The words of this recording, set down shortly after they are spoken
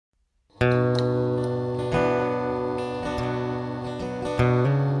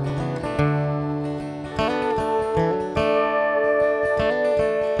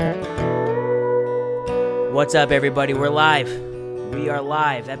What's up, everybody? We're live. We are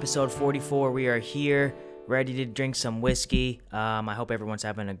live. Episode 44. We are here, ready to drink some whiskey. I hope everyone's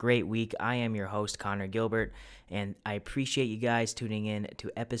having a great week. I am your host, Connor Gilbert, and I appreciate you guys tuning in to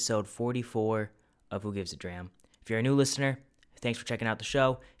episode 44 of Who Gives a Dram. If you're a new listener, thanks for checking out the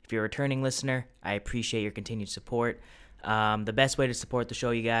show. If you're a returning listener, I appreciate your continued support. The best way to support the show,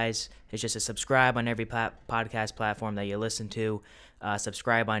 you guys, is just to subscribe on every podcast platform that you listen to.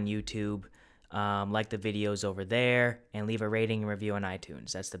 Subscribe on YouTube. Like the videos over there, and leave a rating and review on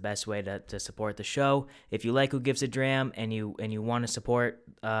iTunes. That's the best way to support the show. If you like Who Gives a Dram and you want to support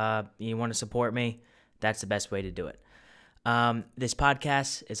me, that's the best way to do it. This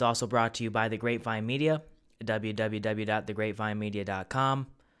podcast is also brought to you by The Grapevine Media, www.thegrapevinemedia.com.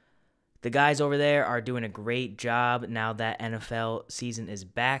 The guys over there are doing a great job now that NFL season is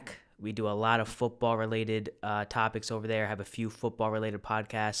back. We do a lot of football-related topics over there. I have a few football-related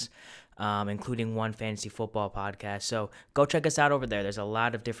podcasts, including one fantasy football podcast. So go check us out over there. There's a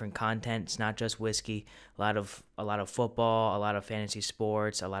lot of different content. It's not just whiskey. A lot of football, a lot of fantasy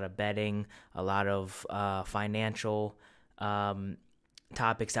sports, a lot of betting, a lot of financial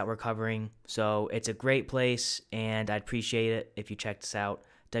topics that we're covering. So it's a great place, and I'd appreciate it if you checked us out.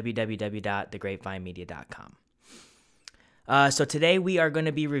 www.thegrapevinemedia.com. So today we are going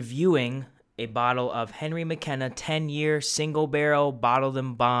to be reviewing a bottle of Henry McKenna 10-year single barrel bottled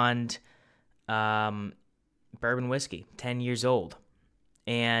in bond bourbon whiskey, 10 years old.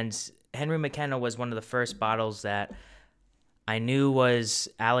 And Henry McKenna was one of the first bottles that I knew was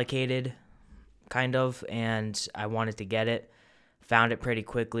allocated, kind of, and I wanted to get it. Found it pretty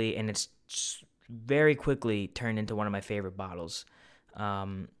quickly, and it's very quickly turned into one of my favorite bottles.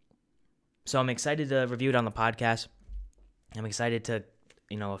 So I'm excited to review it on the podcast. I'm excited to,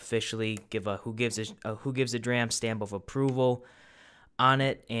 officially give a Who Gives a Dram stamp of approval on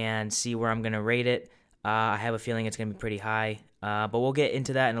it and see where I'm gonna rate it. I have a feeling it's gonna be pretty high, but we'll get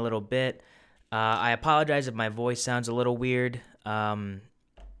into that in a little bit. I apologize if my voice sounds a little weird. I'm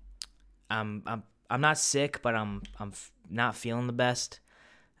not sick, but I'm not feeling the best.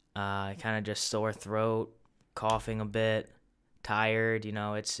 Kind of just sore throat, coughing a bit, tired.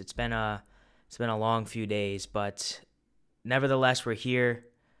 It's been a long few days, but nevertheless, we're here.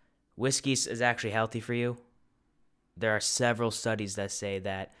 Whiskey is actually healthy for you. There are several studies that say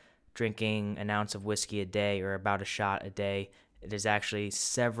that drinking an ounce of whiskey a day or about a shot a day, there's actually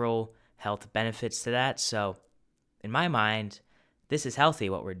several health benefits to that. So in my mind, this is healthy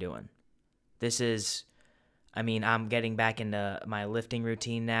what we're doing. I'm getting back into my lifting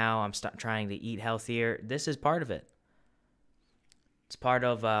routine now. I'm trying to eat healthier. This is part of it. It's part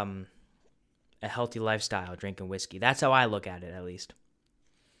of a healthy lifestyle, drinking whiskey. That's how I look at it, at least.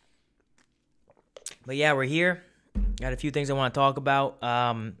 But yeah, we're here. Got a few things I want to talk about.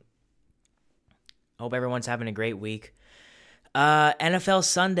 Hope everyone's having a great week. NFL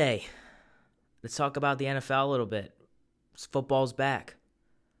Sunday. Let's talk about the NFL a little bit. Football's back.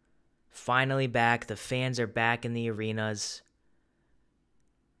 Finally back. The fans are back in the arenas.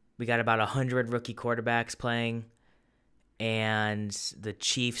 We got about 100 rookie quarterbacks playing. And the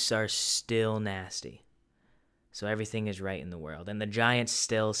Chiefs are still nasty. So everything is right in the world. And the Giants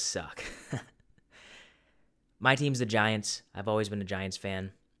still suck. My team's the Giants. I've always been a Giants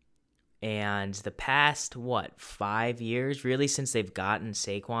fan. And the past, 5 years, really, since they've gotten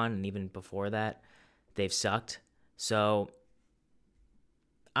Saquon, and even before that, they've sucked. So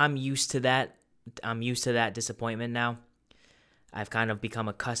I'm used to that. I'm used to that disappointment now. I've kind of become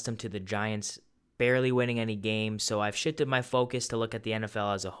accustomed to the Giants barely winning any games, so I've shifted my focus to look at the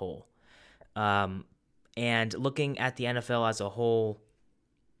NFL as a whole. And looking at the NFL as a whole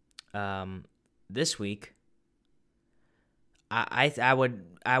this week, I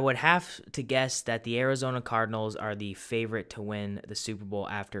would have to guess that the Arizona Cardinals are the favorite to win the Super Bowl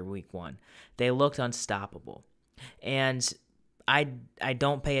after Week 1. They looked unstoppable, and I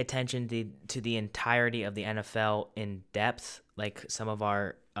don't pay attention to the entirety of the NFL in depth like some of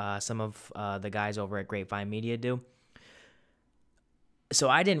the guys over at Grapevine Media do. So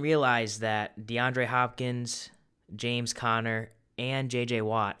I didn't realize that DeAndre Hopkins, James Conner, and J.J.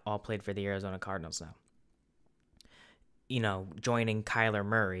 Watt all played for the Arizona Cardinals now. Joining Kyler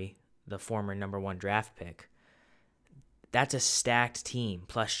Murray, the former number 1 draft pick. That's a stacked team.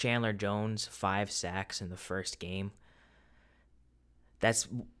 Plus Chandler Jones, 5 sacks in the first game. That's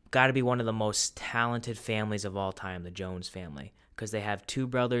got to be one of the most talented families of all time, the Jones family, because they have 2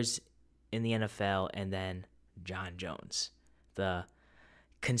 brothers in the NFL and then John Jones, the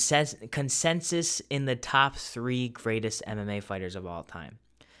consensus in the top 3 greatest MMA fighters of all time.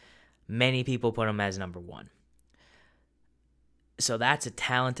 Many people put him as number 1. So that's a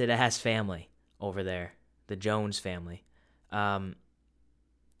talented-ass family over there. the Jones family. I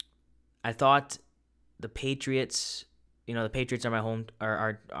thought the Patriots, the Patriots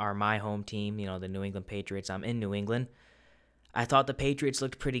are my home team, the New England Patriots. I'm in New England. I thought the Patriots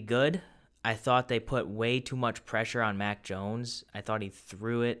looked pretty good. I thought they put way too much pressure on Mac Jones. I thought he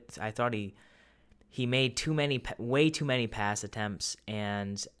threw it. I thought he made way too many pass attempts,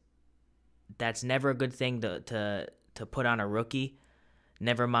 and that's never a good thing to put on a rookie.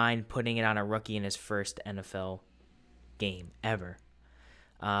 Never mind putting it on a rookie in his first NFL game ever,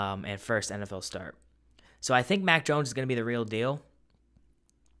 and first NFL start. So I think Mac Jones is going to be the real deal.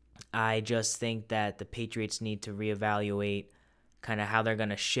 I just think that the Patriots need to reevaluate kind of how they're going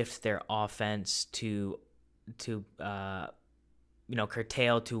to shift their offense to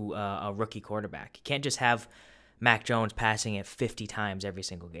curtail to a rookie quarterback. You can't just have Mac Jones passing it 50 times every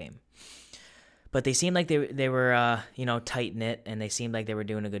single game. But they seemed like they were tight-knit, and they seemed like they were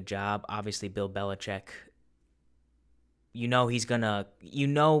doing a good job. Obviously, Bill Belichick, Bill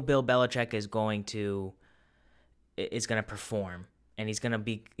Belichick is going to perform, and he's going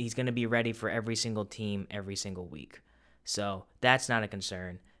to be ready for every single team every single week. So that's not a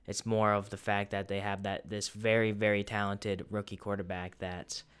concern. It's more of the fact that they have this very, very talented rookie quarterback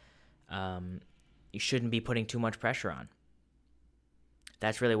that you shouldn't be putting too much pressure on.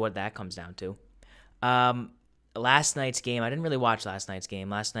 That's really what that comes down to. Last night's game, I didn't really watch last night's game.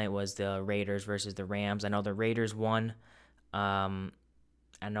 Last night was the Raiders versus the Rams. I know the Raiders won. I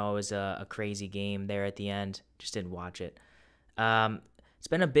know it was a crazy game there at the end. Just didn't watch it. It's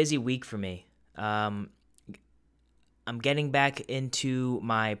been a busy week for me. I'm getting back into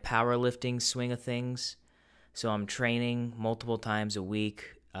my powerlifting swing of things. So I'm training multiple times a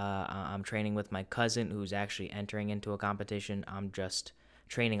week. I'm training with my cousin who's actually entering into a competition. I'm just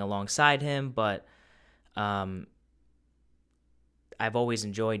training alongside him, but I've always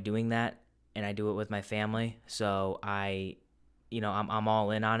enjoyed doing that, and I do it with my family. So I'm all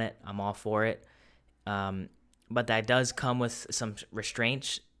in on it. I'm all for it. But that does come with some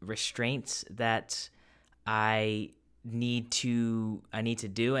restraints that I need to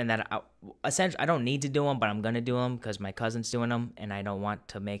do, and that essentially I don't need to do them, but I'm gonna do them because my cousin's doing them, and I don't want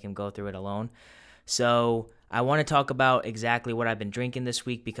to make him go through it alone. So I want to talk about exactly what I've been drinking this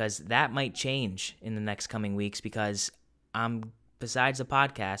week, because that might change in the next coming weeks, because besides the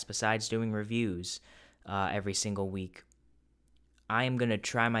podcast, besides doing reviews every single week, I am going to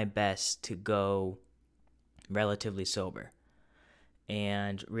try my best to go relatively sober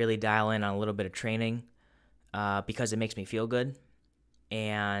and really dial in on a little bit of training because it makes me feel good.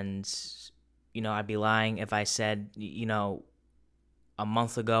 And, I'd be lying if I said, a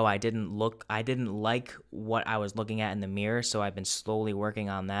month ago, I didn't like what I was looking at in the mirror, so I've been slowly working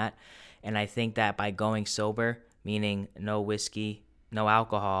on that. And I think that by going sober, meaning no whiskey, no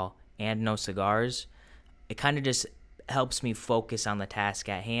alcohol, and no cigars, it kind of just helps me focus on the task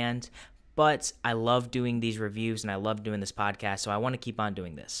at hand. But I love doing these reviews, and I love doing this podcast, so I want to keep on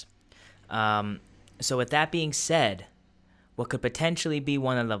doing this. So with that being said, what could potentially be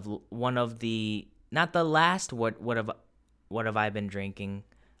one of the not the last what have I been drinking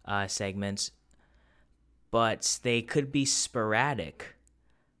segments, but they could be sporadic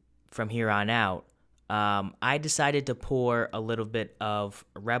from here on out. I decided to pour a little bit of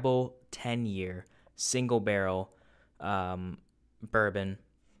Rebel 10-year single barrel bourbon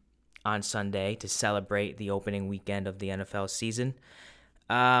on Sunday to celebrate the opening weekend of the NFL season.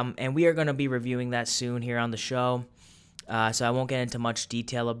 And we are going to be reviewing that soon here on the show. So I won't get into much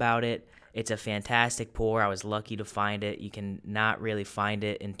detail about it. It's a fantastic pour. I was lucky to find it. You can not really find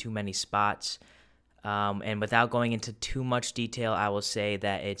it in too many spots. And without going into too much detail, I will say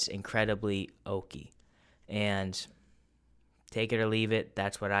that it's incredibly oaky. And take it or leave it,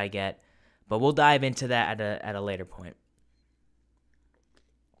 that's what I get. But we'll dive into that at a later point.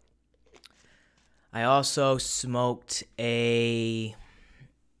 I also smoked what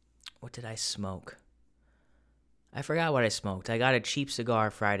did I smoke? I forgot what I smoked. I got a cheap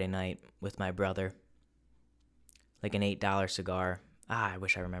cigar Friday night with my brother. Like an $8 cigar. I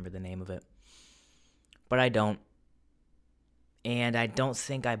wish I remembered the name of it. But I don't. And I don't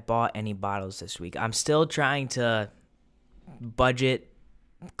think I bought any bottles this week. I'm still trying to budget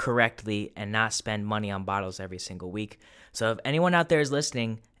correctly and not spend money on bottles every single week. So if anyone out there is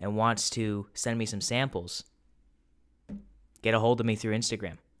listening and wants to send me some samples, get a hold of me through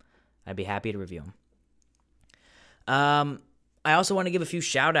Instagram. I'd be happy to review them. I also want to give a few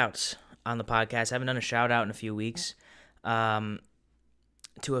shout-outs on the podcast. I haven't done a shout-out in a few weeks.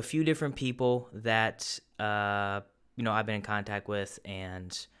 To a few different people that, I've been in contact with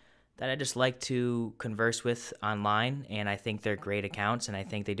and that I just like to converse with online, and I think they're great accounts, and I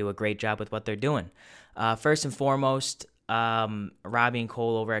think they do a great job with what they're doing. First and foremost, Robbie and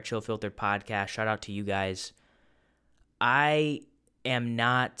Cole over at Chill Filtered Podcast, shout out to you guys. I am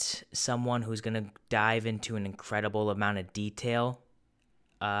not someone who's going to dive into an incredible amount of detail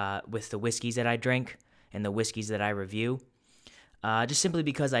with the whiskeys that I drink and the whiskeys that I review. Just simply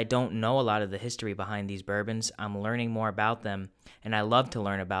because I don't know a lot of the history behind these bourbons. I'm learning more about them, and I love to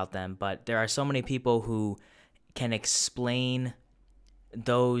learn about them, but there are so many people who can explain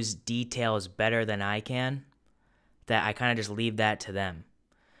those details better than I can that I kind of just leave that to them.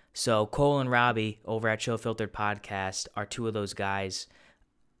 So Cole and Robbie over at Chill Filtered Podcast are two of those guys.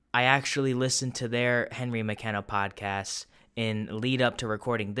 I actually listened to their Henry McKenna podcasts in lead up to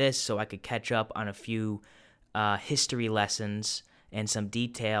recording this so I could catch up on a few history lessons and some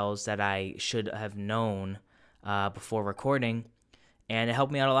details that I should have known before recording, and it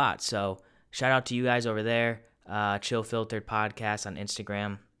helped me out a lot. So shout out to you guys over there, Chill Filtered Podcast on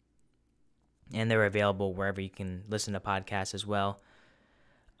Instagram, and they're available wherever you can listen to podcasts as well.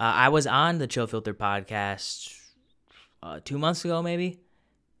 I was on the Chill Filtered Podcast 2 months ago maybe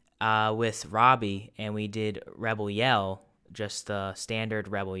with Robbie, and we did Rebel Yell, just the standard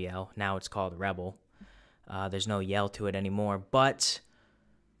Rebel Yell. Now it's called Rebel. There's no yell to it anymore, but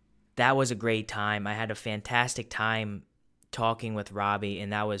that was a great time. I had a fantastic time talking with Robbie,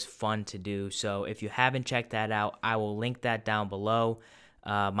 and that was fun to do. So if you haven't checked that out, I will link that down below,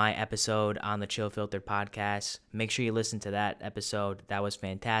 my episode on the Chill Filtered Podcast. Make sure you listen to that episode. That was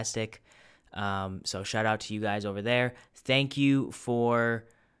fantastic. So shout out to you guys over there. Thank you for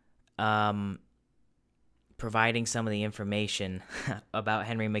providing some of the information about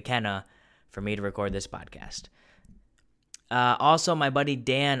Henry McKenna for me to record this podcast. Also, my buddy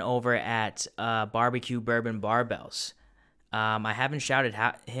Dan over at Barbecue Bourbon Barbells. I haven't shouted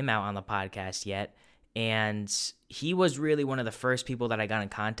him out on the podcast yet, and he was really one of the first people that I got in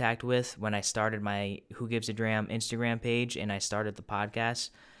contact with when I started my Who Gives a Dram Instagram page and I started the podcast.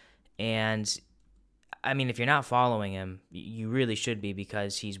 And, I mean, if you're not following him, you really should be,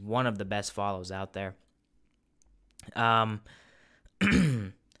 because he's one of the best follows out there.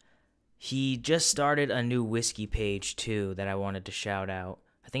 He just started a new whiskey page, too, that I wanted to shout out.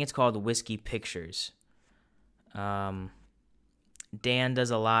 I think it's called Whiskey Pictures. Dan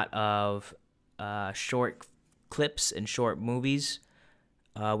does a lot of short clips and short movies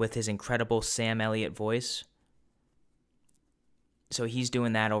with his incredible Sam Elliott voice. So he's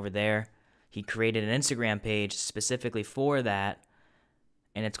doing that over there. He created an Instagram page specifically for that,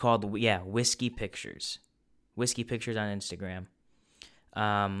 and it's called, Whiskey Pictures. Whiskey Pictures on Instagram.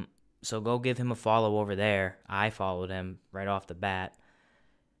 So go give him a follow over there. I followed him right off the bat.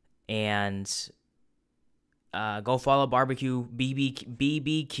 And go follow BBQ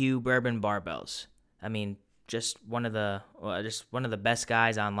Bourbon Barbells. I mean, just one of the best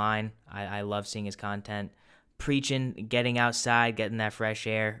guys online. I love seeing his content. Preaching, getting outside, getting that fresh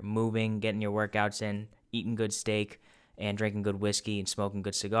air, moving, getting your workouts in, eating good steak, and drinking good whiskey and smoking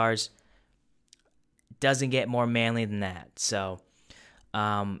good cigars. Doesn't get more manly than that. So,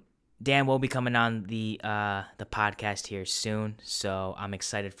 Dan will be coming on the podcast here soon, so I'm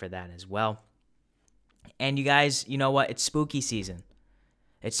excited for that as well. And you guys, you know what? It's spooky season.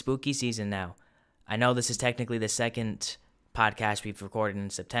 It's spooky season now. I know this is technically the second podcast we've recorded in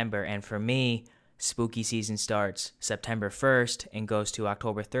September, and for me, spooky season starts September 1st and goes to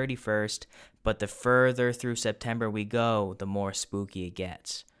October 31st, but the further through September we go, the more spooky it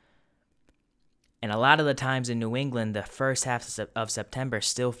gets. And a lot of the times in New England, the first half of September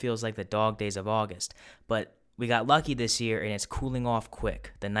still feels like the dog days of August. But we got lucky this year, and it's cooling off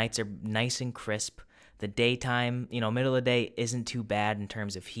quick. The nights are nice and crisp. The daytime, middle of the day isn't too bad in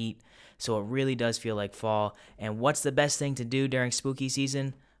terms of heat. So it really does feel like fall. And what's the best thing to do during spooky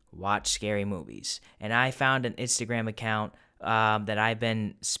season? Watch scary movies. And I found an Instagram account that I've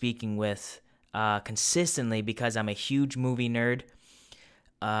been speaking with consistently because I'm a huge movie nerd.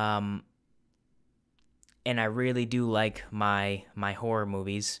 And I really do like my horror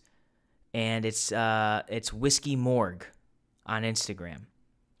movies, and it's Whiskey Morgue on Instagram.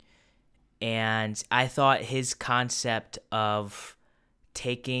 And I thought his concept of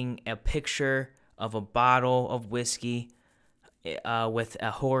taking a picture of a bottle of whiskey with a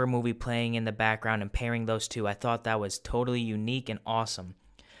horror movie playing in the background and pairing those two, I thought that was totally unique and awesome.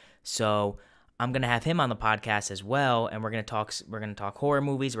 So I'm gonna have him on the podcast as well, and we're gonna talk horror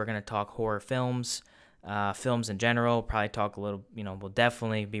movies. We're gonna talk horror films. Films in general, probably talk a little, we'll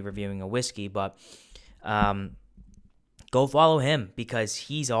definitely be reviewing a whiskey, but go follow him because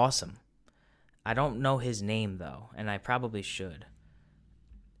he's awesome. I don't know his name, though, and I probably should.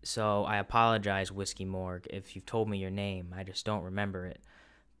 So I apologize, Whiskey Morgue, if you've told me your name. I just don't remember it.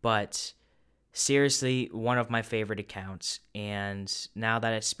 But seriously, one of my favorite accounts. And now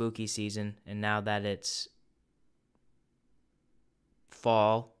that it's spooky season, and now that it's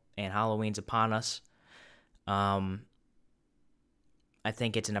fall and Halloween's upon us, I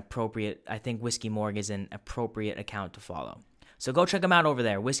think Whiskey Morgue is an appropriate account to follow. So go check them out over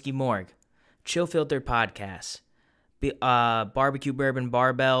there. Whiskey Morgue, Chill Filtered Podcast, Barbecue Bourbon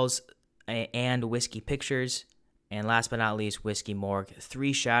Barbells, and Whiskey Pictures. And last but not least, Whiskey Morgue.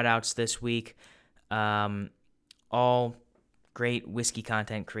 3 shout-outs this week. All great whiskey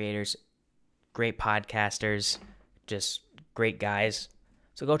content creators, great podcasters, just great guys.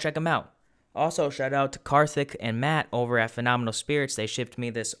 So go check them out. Also, shout out to Karthik and Matt over at Phenomenal Spirits. They shipped me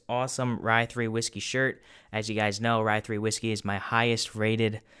this awesome Rye 3 whiskey shirt. As you guys know, Rye 3 whiskey is my highest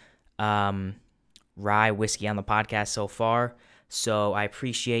rated rye whiskey on the podcast so far. So I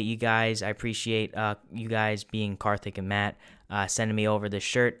appreciate you guys. I appreciate you guys being Karthik and Matt sending me over this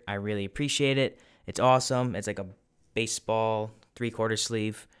shirt. I really appreciate it. It's awesome. It's like a baseball 3/4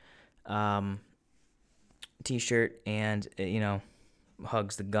 sleeve t-shirt, and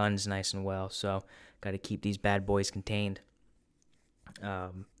hugs the guns nice and well. So got to keep these bad boys contained. I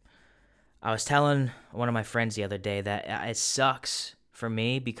was telling one of my friends the other day that it sucks for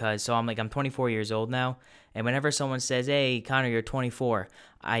me because I'm 24 years old now, and whenever someone says, "Hey, Connor, you're 24,"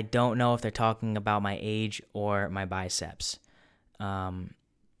 I don't know if they're talking about my age or my biceps. So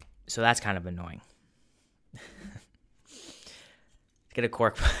that's kind of annoying. Get a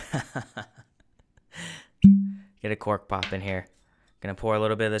cork. Get a cork pop in here. Gonna pour a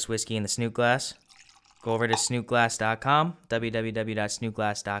little bit of this whiskey in the snoot glass. Go over to snootglass.com,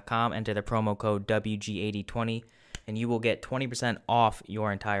 www.snootglass.com, enter the promo code WG8020, and you will get 20% off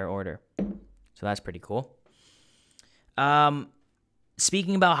your entire order. So that's pretty cool.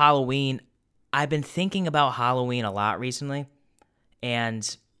 Speaking about Halloween, I've been thinking about Halloween a lot recently,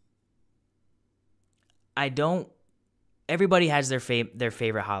 and everybody has their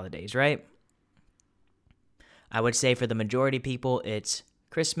favorite holidays, right? I would say for the majority of people, it's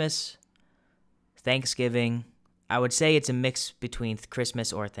Christmas, Thanksgiving. I would say it's a mix between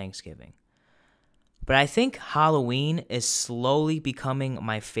Christmas or Thanksgiving. But I think Halloween is slowly becoming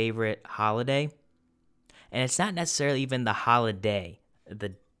my favorite holiday. And it's not necessarily even the holiday,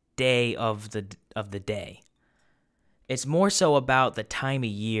 the day of the day. It's more so about the time of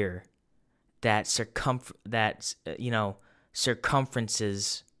year that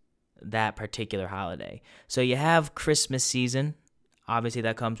circumferences that particular holiday. So you have Christmas season. Obviously,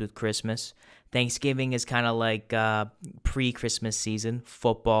 that comes with Christmas. Thanksgiving is kind of like pre-Christmas season.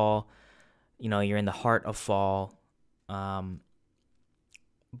 Football, you're in the heart of fall. But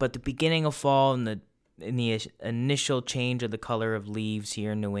the beginning of fall and the initial change of the color of leaves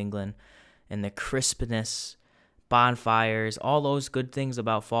here in New England and the crispness, bonfires, all those good things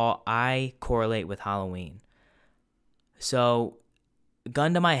about fall, I correlate with Halloween. So,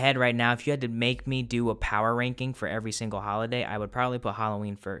 gun to my head right now, if you had to make me do a power ranking for every single holiday, I would probably put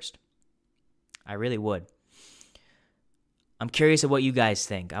Halloween first. I really would. I'm curious of what you guys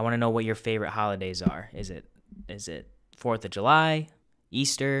think. I want to know what your favorite holidays are. Is it 4th of July,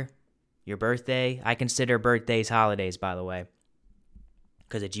 Easter, your birthday? I consider birthdays holidays, by the way,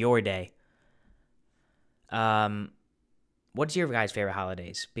 because it's your day. What's your guys' favorite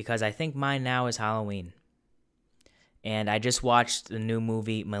holidays? Because I think mine now is Halloween. And I just watched the new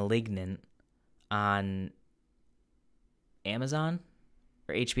movie Malignant on Amazon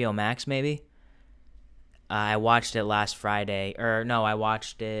or HBO Max, maybe. I watched it last Friday. I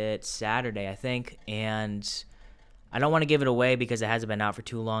watched it Saturday, I think. And I don't want to give it away because it hasn't been out for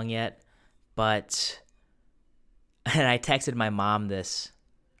too long yet. But, and I texted my mom this.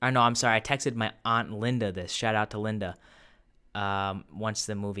 I texted my Aunt Linda this. Shout out to Linda. Once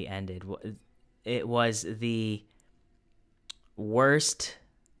the movie ended. It was the worst,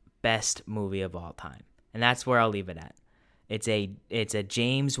 best movie of all time. And that's where I'll leave it at. It's a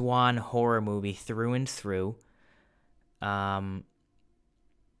James Wan horror movie through and through. You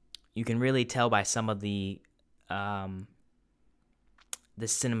can really tell by some of the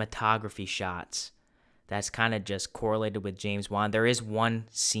cinematography shots that's kind of just correlated with James Wan. There is one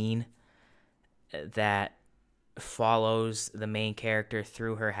scene that follows the main character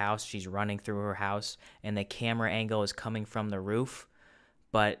through her house. She's running through her house, and the camera angle is coming from the roof,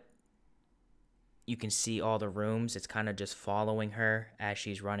 but you can see all the rooms. It's kind of just following her as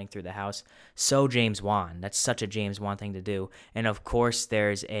she's running through the house. So James Wan. That's such a James Wan thing to do. And of course,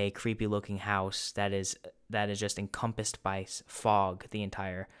 there's a creepy-looking house that is just encompassed by fog the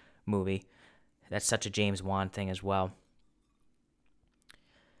entire movie. That's such a James Wan thing as well.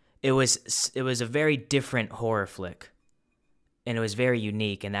 it was a very different horror flick, and it was very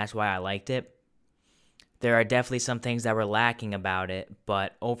unique, and that's why I liked it. There are definitely some things that were lacking about it,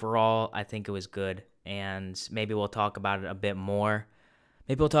 but overall, I think it was good, and maybe we'll talk about it a bit more.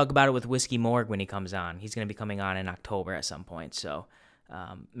 Maybe we'll talk about it with Whiskey Morg when he comes on. He's going to be coming on in October at some point, so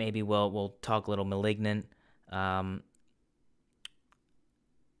maybe we'll talk a little Malignant.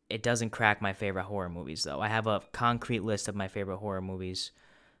 It doesn't crack my favorite horror movies, though. I have a concrete list of my favorite horror movies,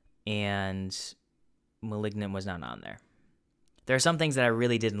 and Malignant was not on there. There are some things that I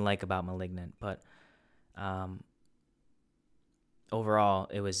really didn't like about Malignant, but overall,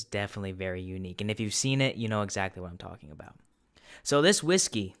 it was definitely very unique. And if you've seen it, you know exactly what I'm talking about. So this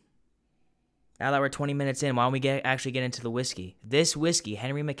whiskey, now that we're 20 minutes in, why don't we actually get into the whiskey? This whiskey,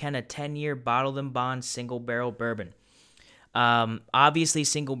 Henry McKenna 10-year bottled and bond single barrel bourbon. Obviously,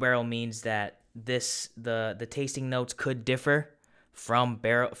 single barrel means that the tasting notes could differ from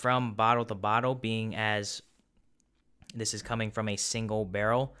bottle to bottle, being as this is coming from a single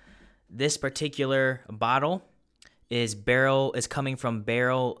barrel. This particular bottle is coming from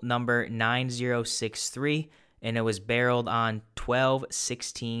barrel number 9063, and it was barreled on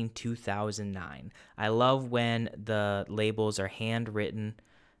 12/16/2009. I love when the labels are handwritten.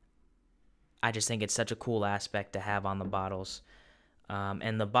 I just think it's such a cool aspect to have on the bottles.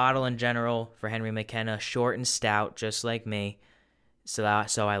 And the bottle in general for Henry McKenna, short and stout, just like me. So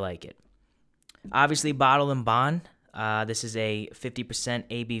I like it. Obviously, bottled and bond. This is a 50%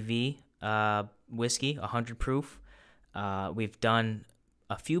 ABV whiskey, 100 proof. We've done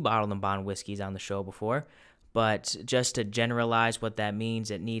a few bottled and bond whiskeys on the show before, but just to generalize what that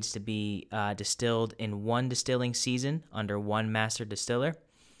means, it needs to be distilled in one distilling season under one master distiller.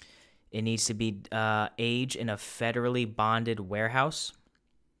 It needs to be aged in a federally bonded warehouse,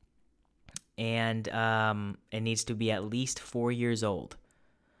 and it needs to be at least 4 years old,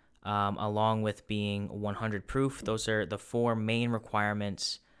 along with being 100 proof. Those are the four main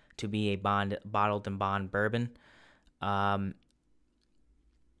requirements to be a bottled and bond bourbon.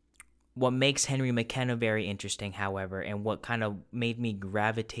 What makes Henry McKenna very interesting, however, and what kind of made me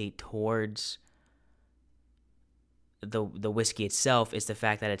gravitate towards the whiskey itself is the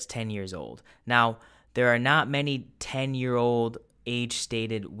fact that it's 10 years old. Now, there are not many 10-year-old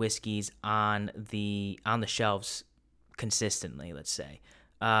age-stated whiskeys on the shelves consistently, let's say.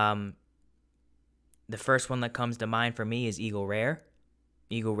 The first one that comes to mind for me is Eagle Rare.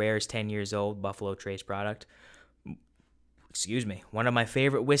 Eagle Rare is 10 years old, Buffalo Trace product. Excuse me, one of my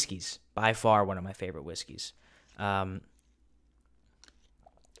favorite whiskeys, by far one of my favorite whiskeys.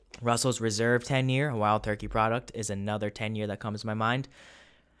 Russell's Reserve 10-year, a Wild Turkey product, is another 10-year that comes to my mind.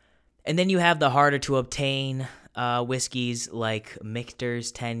 And then you have the harder to obtain whiskeys like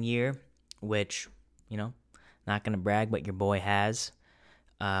Michter's 10-year, which, not going to brag, but your boy has.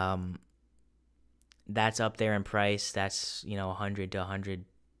 That's up there in price. That's, $100 to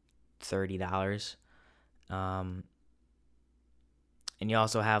 $130. And you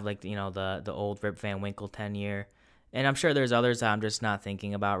also have the old Rip Van Winkle 10-year. And I'm sure there's others that I'm just not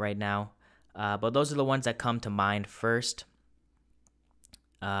thinking about right now. But those are the ones that come to mind first.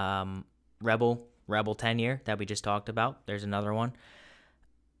 Rebel 10-year that we just talked about. There's another one.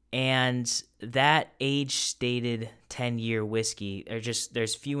 And that age-stated 10-year whiskey,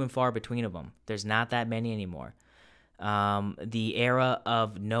 there's few and far between of them. There's not that many anymore. The era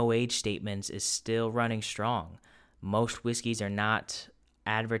of no age statements is still running strong. Most whiskeys are not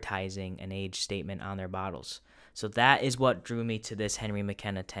advertising an age statement on their bottles. So that is what drew me to this Henry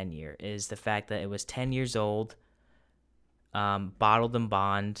McKenna 10-year, is the fact that it was 10 years old, bottled and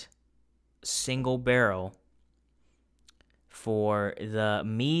bond, single barrel, for the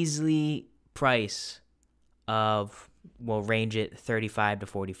measly price of, we'll range it $35 to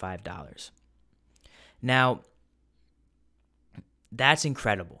 $45. Now, that's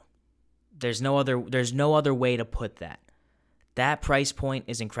incredible. There's no other way to put that. That price point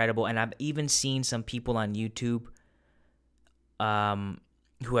is incredible, and I've even seen some people on YouTube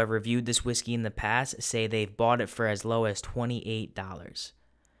who have reviewed this whiskey in the past say they've bought it for as low as $28.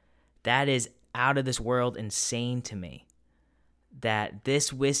 That is out of this world insane to me, that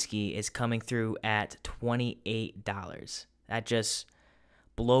this whiskey is coming through at $28. That just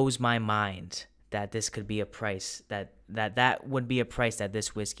blows my mind that this could be a price, that would be a price that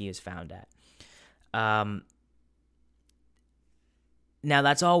this whiskey is found at. Now,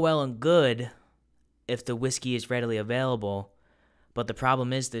 that's all well and good if the whiskey is readily available, but the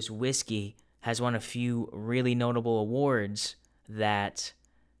problem is this whiskey has won a few really notable awards that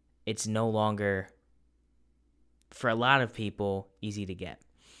it's no longer, for a lot of people, easy to get.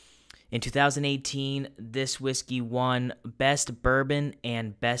 In 2018, this whiskey won Best Bourbon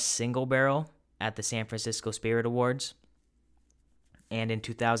and Best Single Barrel at the San Francisco Spirit Awards. And in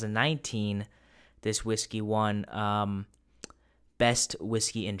 2019, this whiskey won Best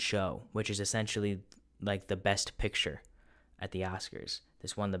Whiskey in Show, which is essentially like the best picture at the Oscars.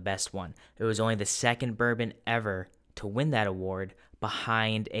 This won the best one. It was only the second bourbon ever to win that award,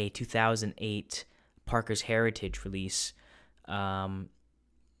 behind a 2008 Parker's Heritage release.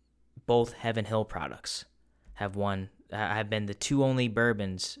 Both Heaven Hill products have been the two only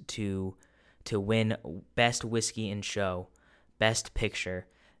bourbons to win Best Whiskey in Show, Best Picture.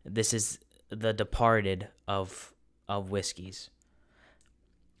 This is The Departed of whiskeys.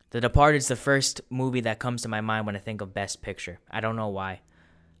 The Departed is the first movie that comes to my mind when I think of Best Picture. I don't know why.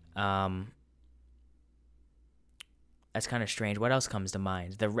 That's kind of strange. What else comes to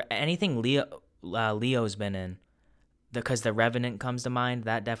mind? Anything Leo's been in. Because The Revenant comes to mind.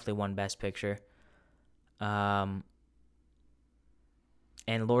 That definitely won Best Picture. And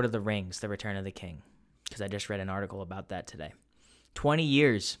Lord of the Rings, The Return of the King. Because I just read an article about that today. 20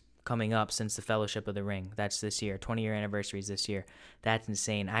 years coming up since The Fellowship of the Ring. That's this year. 20-year anniversary is this year. That's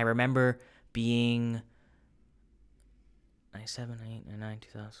insane. I remember being 97, 98, 99,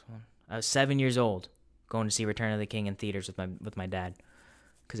 2001. I was 7 years old going to see Return of the King in theaters with my dad.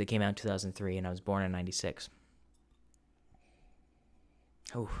 Because it came out in 2003 and I was born in 96.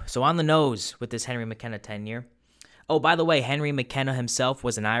 Oh, so on the nose with this Henry McKenna 10-year. Oh, by the way, Henry McKenna himself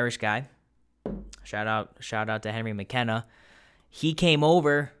was an Irish guy. Shout out to Henry McKenna. He came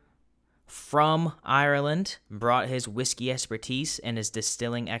over from Ireland, brought his whiskey expertise and his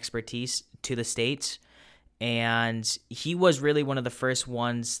distilling expertise to the States, and he was really one of the first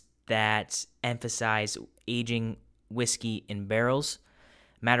ones that emphasized aging whiskey in barrels.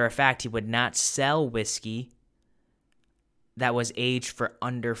 Matter of fact, he would not sell whiskey that was aged for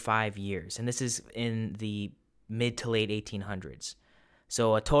under 5 years. And this is in the mid to late 1800s.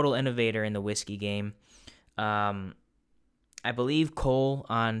 So a total innovator in the whiskey game. I believe Cole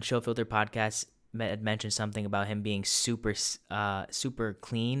on Show Filter Podcast had mentioned something about him being super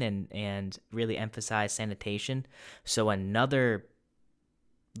clean and really emphasized sanitation. So another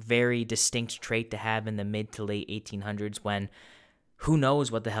very distinct trait to have in the mid to late 1800s, when who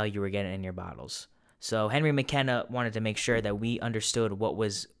knows what the hell you were getting in your bottles. So Henry McKenna wanted to make sure that we understood what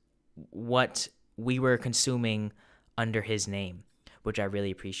we were consuming under his name, which I really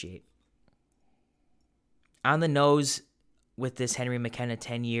appreciate. On the nose with this Henry McKenna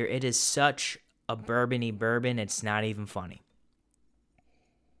 10-year, it is such a bourbon-y bourbon, it's not even funny.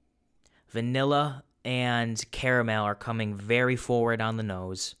 Vanilla and caramel are coming very forward on the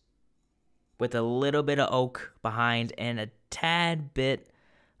nose, with a little bit of oak behind and a tad bit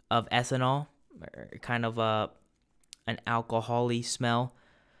of ethanol. Kind of an alcohol-y smell,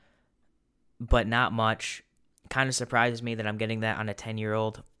 but not much. Kind of surprises me that I'm getting that on a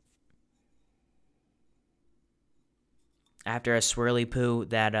 10-year-old. After a swirly poo,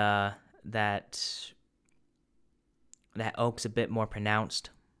 that oak's a bit more pronounced.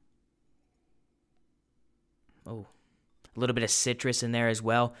 Oh, a little bit of citrus in there as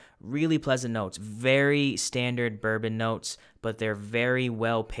well. Really pleasant notes. Very standard bourbon notes, but they're very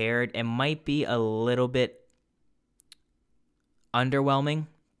well paired. It might be a little bit underwhelming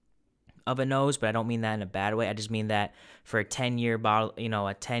of a nose, but I don't mean that in a bad way. I just mean that for a 10-year bottle, a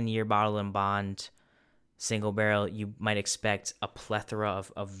 10-year bottle and bond single barrel, you might expect a plethora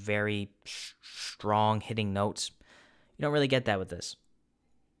of very strong hitting notes. You don't really get that with this.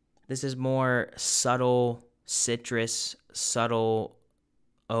 This is more subtle citrus, subtle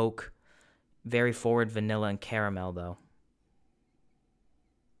oak, very forward vanilla and caramel, though.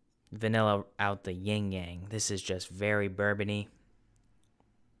 Vanilla out the yin-yang. This is just very bourbony.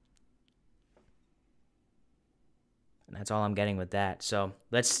 And that's all I'm getting with that. So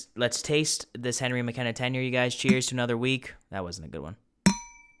let's taste this Henry McKenna 10-year, you guys. Cheers to another week. That wasn't a good one.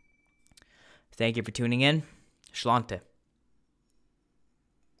 Thank you for tuning in. Schlante.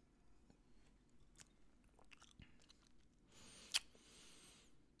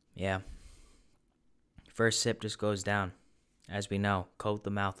 Yeah. First sip just goes down. As we know, coat the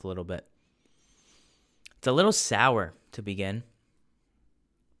mouth a little bit. It's a little sour to begin.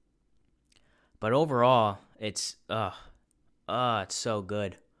 But overall, it's so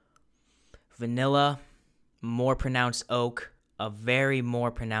good. Vanilla, more pronounced oak, a very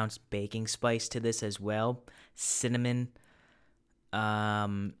more pronounced baking spice to this as well. Cinnamon,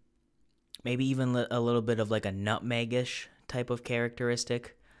 maybe even a little bit of like a nutmeg-ish type of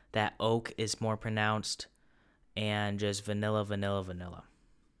characteristic. That oak is more pronounced, and just vanilla, vanilla, vanilla.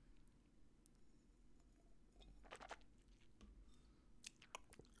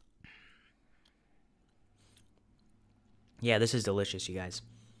 Yeah, this is delicious, you guys.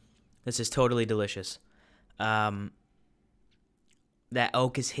 This is totally delicious. That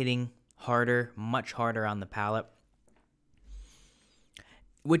oak is hitting harder, much harder on the palate,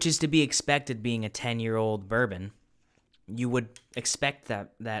 which is to be expected being a 10-year-old bourbon. You would expect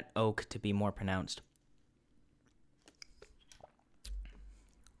that oak to be more pronounced.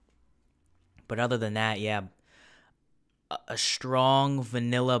 But other than that, yeah, a strong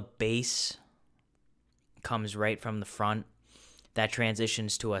vanilla base comes right from the front. That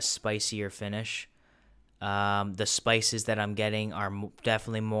transitions to a spicier finish. The spices that I'm getting are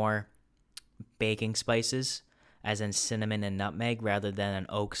definitely more baking spices, as in cinnamon and nutmeg, rather than an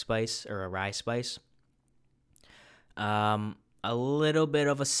oak spice or a rye spice. A little bit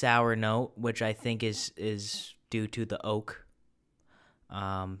of a sour note, which I think is due to the oak,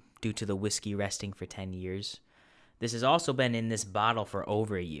 due to the whiskey resting for 10 years. This has also been in this bottle for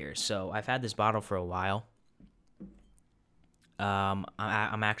over a year, so I've had this bottle for a while.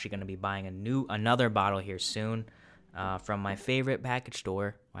 I'm actually going to be buying another bottle here soon, from my favorite package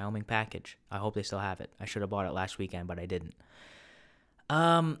store, Wyoming Package. I hope they still have it. I should have bought it last weekend, but I didn't.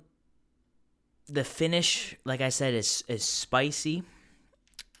 The finish, like I said, is spicy,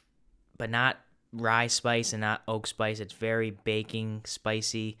 but not rye spice and not oak spice. It's very baking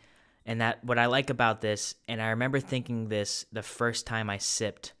spicy. And that what I like about this, and I remember thinking this the first time I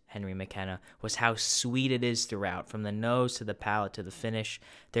sipped Henry McKenna, was how sweet it is throughout, from the nose to the palate to the finish.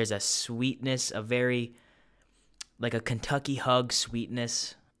 There's a sweetness, a very, like a Kentucky hug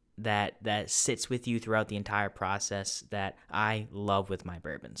sweetness that sits with you throughout the entire process that I love with my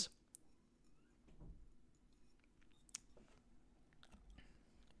bourbons.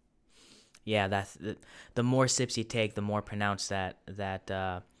 Yeah, that's the more sips you take, the more pronounced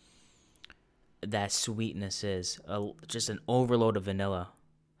that sweetness is. Just an overload of vanilla.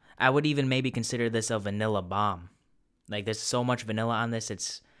 I would even maybe consider this a vanilla bomb. Like, there's so much vanilla on this,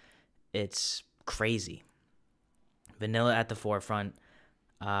 it's crazy. Vanilla at the forefront,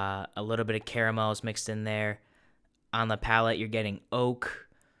 a little bit of caramels mixed in there. On the palate, you're getting oak,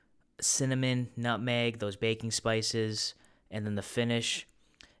 cinnamon, nutmeg, those baking spices, and then the finish.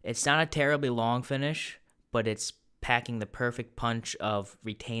 It's not a terribly long finish, but it's packing the perfect punch of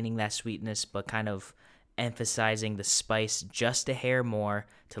retaining that sweetness, but kind of emphasizing the spice just a hair more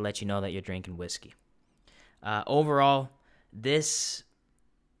to let you know that you're drinking whiskey. Overall, this,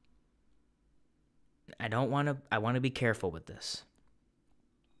 I want to be careful with this.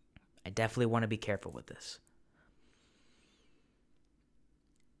 I definitely want to be careful with this.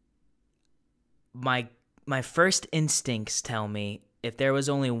 My first instincts tell me if there was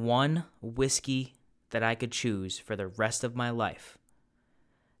only one whiskey that I could choose for the rest of my life,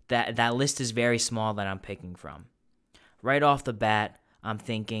 that list is very small that I'm picking from. Right off the bat, I'm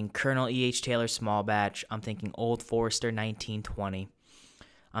thinking Colonel E.H. Taylor Small Batch. I'm thinking Old Forester 1920.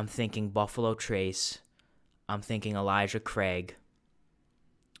 I'm thinking Buffalo Trace. I'm thinking Elijah Craig.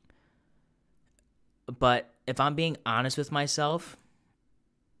 But if I'm being honest with myself,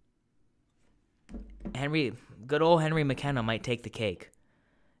 good old Henry McKenna might take the cake.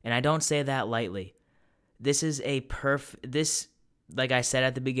 And I don't say that lightly. This is like I said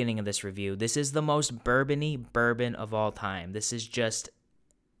at the beginning of this review, this is the most bourbon-y bourbon of all time. This is just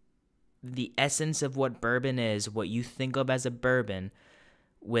the essence of what bourbon is, what you think of as a bourbon,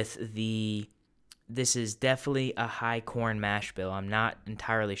 this is definitely a high corn mash bill. I'm not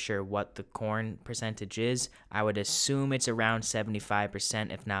entirely sure what the corn percentage is. I would assume it's around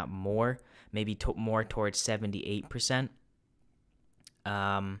 75%, if not more, maybe more towards 78%.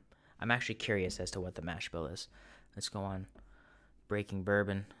 I'm actually curious as to what the mash bill is. Let's go on Breaking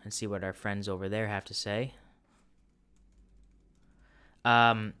Bourbon and see what our friends over there have to say.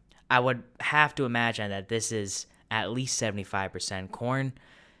 I would have to imagine that this is at least 75% corn.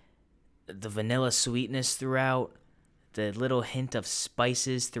 The vanilla sweetness throughout, the little hint of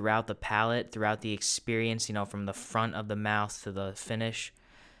spices throughout the palate, throughout the experience, from the front of the mouth to the finish,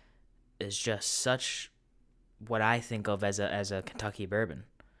 is just such what I think of as a Kentucky bourbon.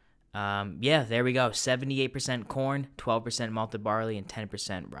 Yeah, there we go. 78% corn, 12% malted barley, and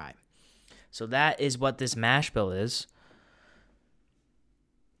 10% rye. So that is what this mash bill is.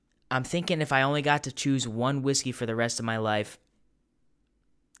 I'm thinking if I only got to choose one whiskey for the rest of my life,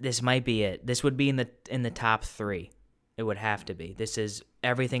 this might be it. This would be in the top 3. It would have to be. This is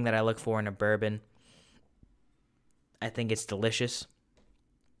everything that I look for in a bourbon. I think it's delicious.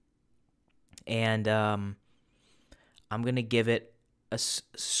 And I'm going to give it a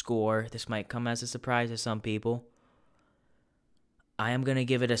score. This might come as a surprise to some people. I am going to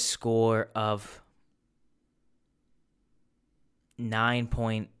give it a score of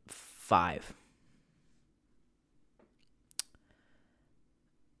 9.5.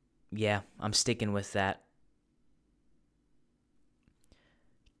 yeah, I'm sticking with that.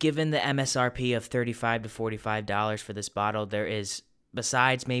 Given the MSRP of $35 to $45 for this bottle, there is,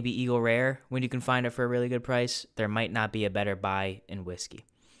 besides maybe Eagle Rare, when you can find it for a really good price, there might not be a better buy in whiskey.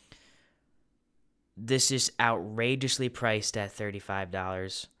 This is outrageously priced at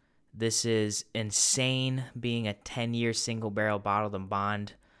 $35. This is insane, being a 10-year single barrel bottled and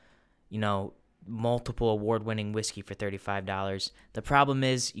bond, multiple award-winning whiskey for $35. The problem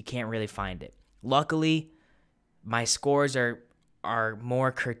is you can't really find it. Luckily, my scores are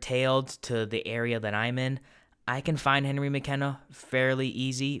more curtailed to the area that I'm in. I can find Henry McKenna fairly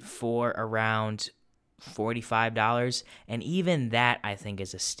easy for around $45, and even that I think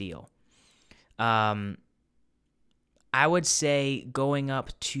is a steal. I would say going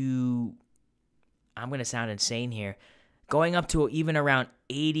up to, I'm going to sound insane here, going up to even around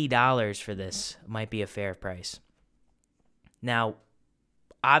 $80 for this might be a fair price. Now,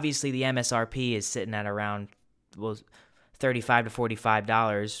 obviously the MSRP is sitting at around, $35 to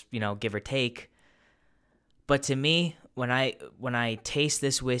 $45, give or take. But to me, when I taste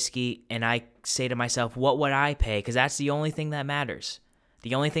this whiskey and I say to myself, what would I pay? Because that's the only thing that matters.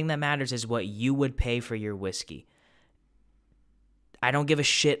 The only thing that matters is what you would pay for your whiskey. I don't give a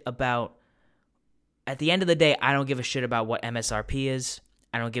shit about, at the end of the day, I don't give a shit about what MSRP is.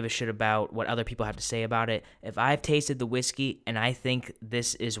 I don't give a shit about what other people have to say about it. If I've tasted the whiskey and I think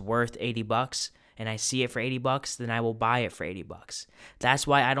this is worth $80 and I see it for $80, then I will buy it for $80. That's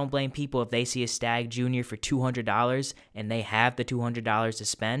why I don't blame people if they see a Stag Junior for $200 and they have the $200 to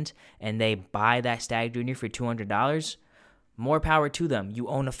spend and they buy that Stag Junior for $200. More power to them. You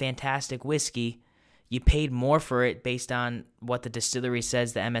own a fantastic whiskey. You paid more for it based on what the distillery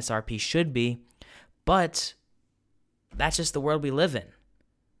says the MSRP should be, but that's just the world we live in.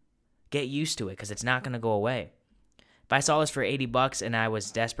 Get used to it because it's not going to go away. If I saw this for $80 and I was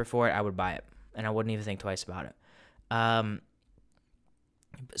desperate for it, I would buy it, and I wouldn't even think twice about it.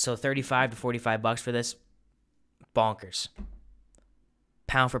 So $35 to $45 for this, bonkers.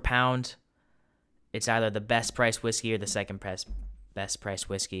 Pound for pound, it's either the best priced whiskey or the second best priced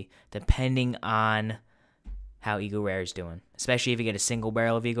whiskey, depending on how Eagle Rare is doing. Especially if you get a single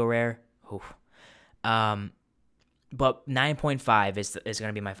barrel of Eagle Rare. Oof. But 9.5 is going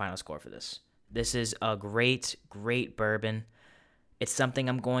to be my final score for this. This is a great, great bourbon. It's something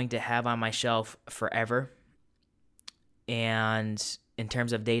I'm going to have on my shelf forever. And in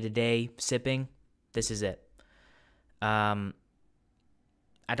terms of day-to-day sipping, this is it. I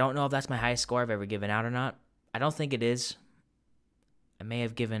don't know if that's my highest score I've ever given out or not. I don't think it is. I may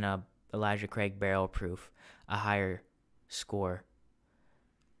have given a Elijah Craig Barrel Proof a higher score.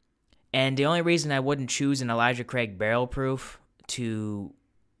 And the only reason I wouldn't choose an Elijah Craig Barrel Proof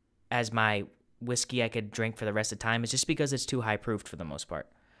as my whiskey I could drink for the rest of the time is just because it's too high proofed for the most part.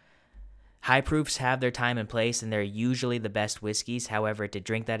 High proofs have their time and place, and they're usually the best whiskeys. However, to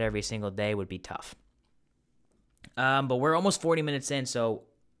drink that every single day would be tough. But we're almost 40 minutes in, so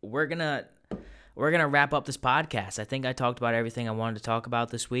we're gonna wrap up this podcast. I think I talked about everything I wanted to talk about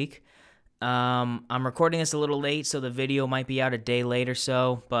this week. I'm recording this a little late, so the video might be out a day late or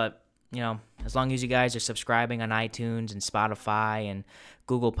so, but as long as you guys are subscribing on iTunes and Spotify and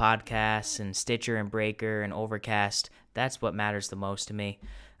Google Podcasts and Stitcher and Breaker and Overcast, that's what matters the most to me.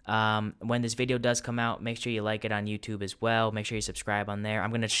 When this video does come out, make sure you like it on YouTube as well. Make sure you subscribe on there.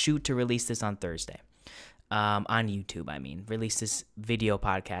 I'm going to shoot to release this on Thursday. On YouTube, release this video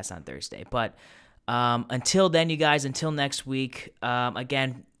podcast on Thursday. But until then, you guys, until next week,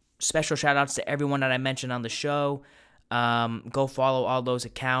 again, special shout outs to everyone that I mentioned on the show. Go follow all those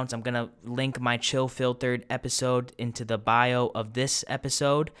accounts. I'm going to link my Chill Filtered episode into the bio of this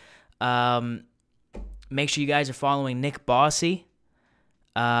episode. Make sure you guys are following Nick Bossy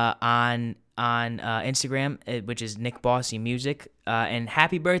on Instagram, which is Nick Bossy Music. And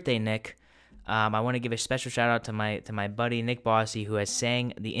happy birthday, Nick. I want to give a special shout out to my buddy Nick Bossy, who has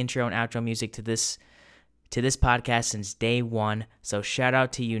sang the intro and outro music to this podcast since day one. So shout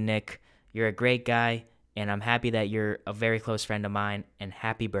out to you, Nick. You're a great guy, and I'm happy that you're a very close friend of mine. And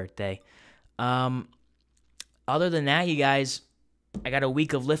happy birthday. Other than that, you guys, I got a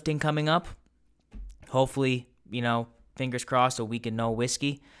week of lifting coming up. Hopefully, fingers crossed, a week of no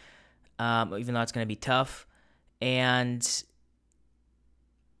whiskey, even though it's going to be tough. And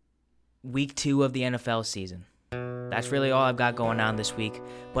week 2 of the NFL season. That's really all I've got going on this week.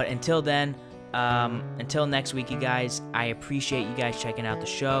 But until then, until next week, you guys, I appreciate you guys checking out the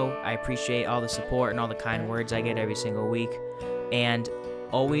show. I appreciate all the support and all the kind words I get every single week. And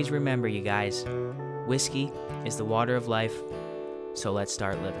always remember, you guys, whiskey is the water of life, so let's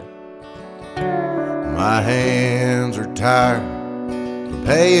start living. My hands are tired of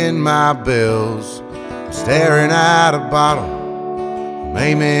paying my bills, staring at a bottle, I'm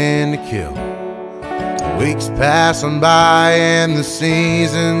aiming to kill. Weeks passing by and the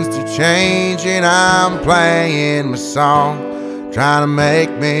seasons keep changing. I'm playing my song, trying to make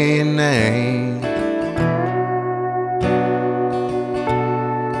me a name.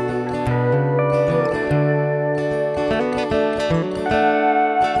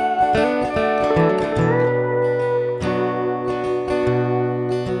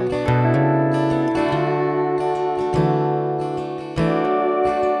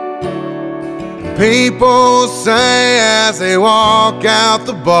 People say as they walk out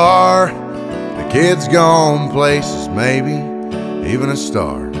the bar, the kid's gone places, maybe even a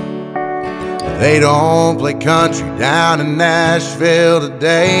star. They don't play country down in Nashville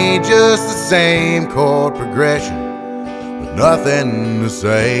today, just the same chord progression with nothing to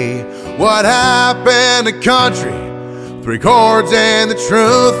say. What happened to country? 3 chords and the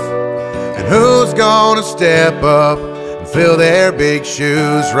truth. And who's gonna step up and fill their big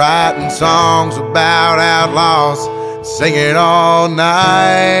shoes, writing songs about outlaws, singing all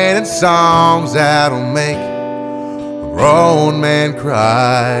night, and songs that'll make a grown man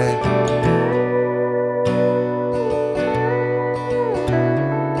cry.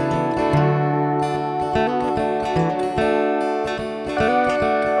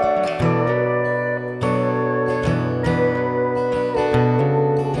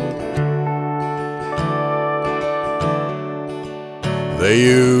 They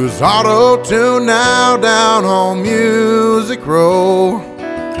use auto-tune now down on Music Row,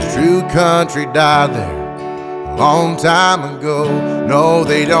 'cause true country died there a long time ago. No,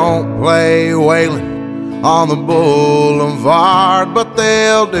 they don't play Waylon on the boulevard, but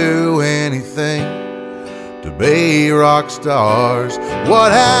they'll do anything to be rock stars.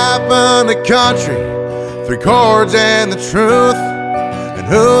 What happened to country? 3 chords and the truth. And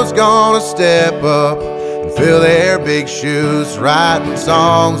who's gonna step up and fill their big shoes, writing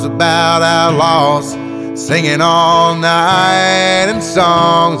songs about outlaws, singing all night, and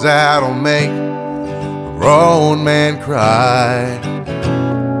songs that'll make a grown man cry.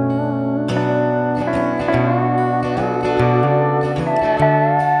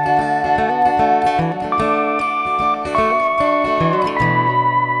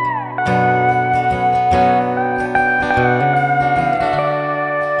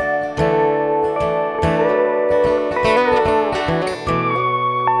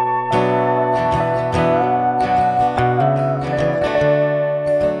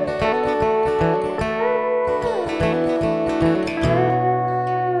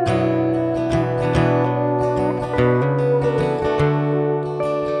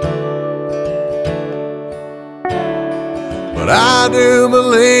 But I do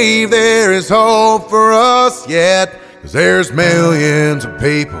believe there is hope for us yet, 'cause there's millions of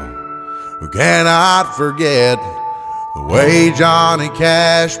people who cannot forget the way Johnny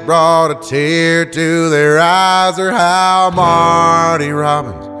Cash brought a tear to their eyes, or how Marty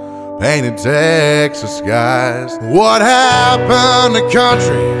Robbins painted Texas skies. What happened to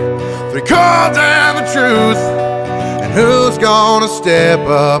country? 3 chords and the truth. And who's gonna step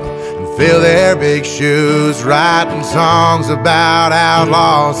up and fill their big shoes, writing songs about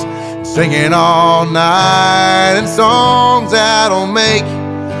outlaws, singing all night, and songs that'll make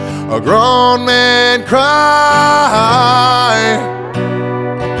a grown man cry.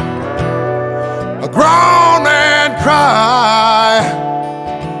 A grown man cry.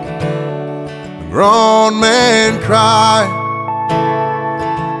 A grown man cry.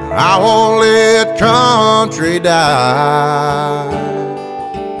 I won't let country die.